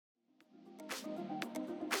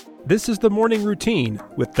This is the Morning Routine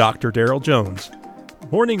with Dr. Darrell Jones.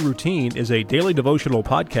 Morning Routine is a daily devotional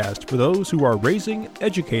podcast for those who are raising,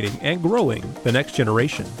 educating, and growing the next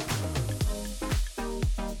generation.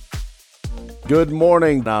 Good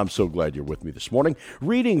morning. I'm so glad you're with me this morning.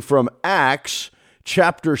 Reading from Acts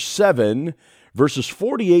chapter 7, verses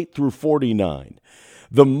 48 through 49.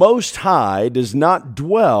 The Most High does not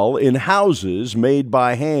dwell in houses made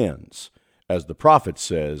by hands. As the prophet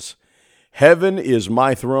says, "Heaven is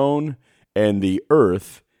my throne, and the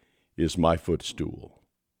earth is my footstool."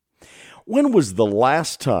 When was the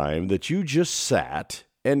last time that you just sat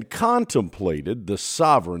and contemplated the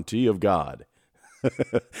sovereignty of God?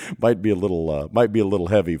 Might be a little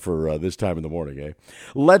heavy for this time in the morning, eh?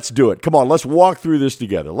 Let's do it. Come on, let's walk through this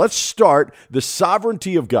together. Let's start the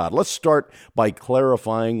sovereignty of God. Let's start by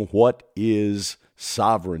clarifying what is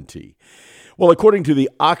sovereignty. Well, according to the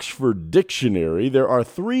Oxford Dictionary, there are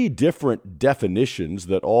three different definitions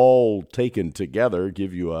that all taken together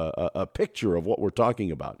give you a picture of what we're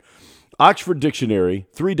talking about. Oxford Dictionary,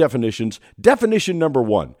 three definitions. Definition number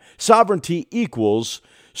one, sovereignty equals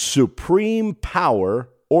supreme power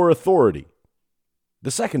or authority.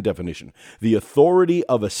 The second definition, the authority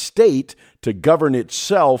of a state to govern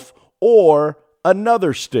itself or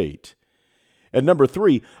another state. And number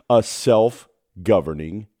three, a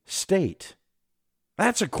self-governing state.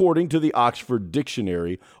 That's according to the Oxford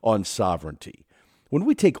Dictionary on sovereignty. When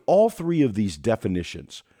we take all three of these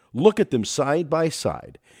definitions, look at them side by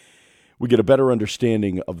side, we get a better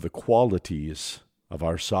understanding of the qualities of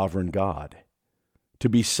our sovereign God. To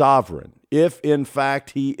be sovereign, if in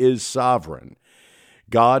fact he is sovereign,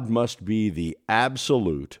 God must be the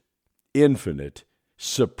absolute, infinite,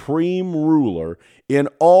 supreme ruler in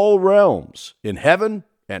all realms, in heaven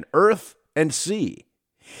and earth and sea.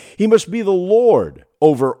 He must be the Lord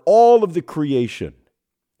over all of the creation.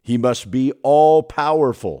 He must be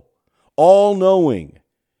all-powerful, all-knowing,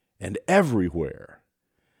 and everywhere.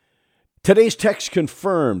 Today's text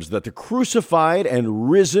confirms that the crucified and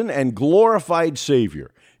risen and glorified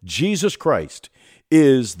Savior, Jesus Christ,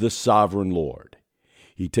 is the sovereign Lord.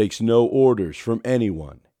 He takes no orders from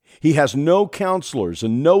anyone. He has no counselors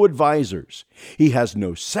and no advisors. He has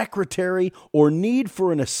no secretary or need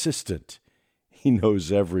for an assistant. He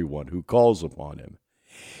knows everyone who calls upon him.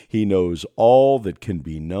 He knows all that can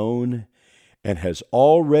be known and has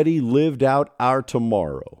already lived out our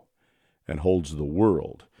tomorrow and holds the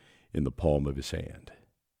world in the palm of his hand.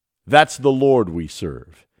 That's the Lord we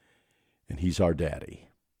serve, and he's our daddy.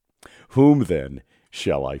 Whom then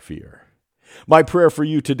shall I fear? My prayer for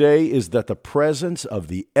you today is that the presence of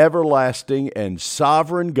the everlasting and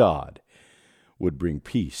sovereign God would bring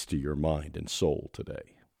peace to your mind and soul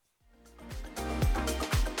today.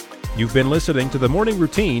 You've been listening to the Morning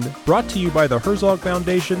Routine, brought to you by the Herzog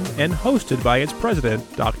Foundation and hosted by its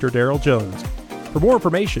president, Dr. Darrell Jones. For more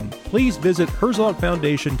information, please visit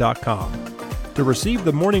herzogfoundation.com. To receive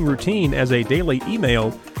the Morning Routine as a daily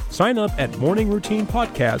email, sign up at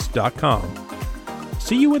morningroutinepodcast.com.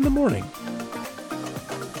 See you in the morning.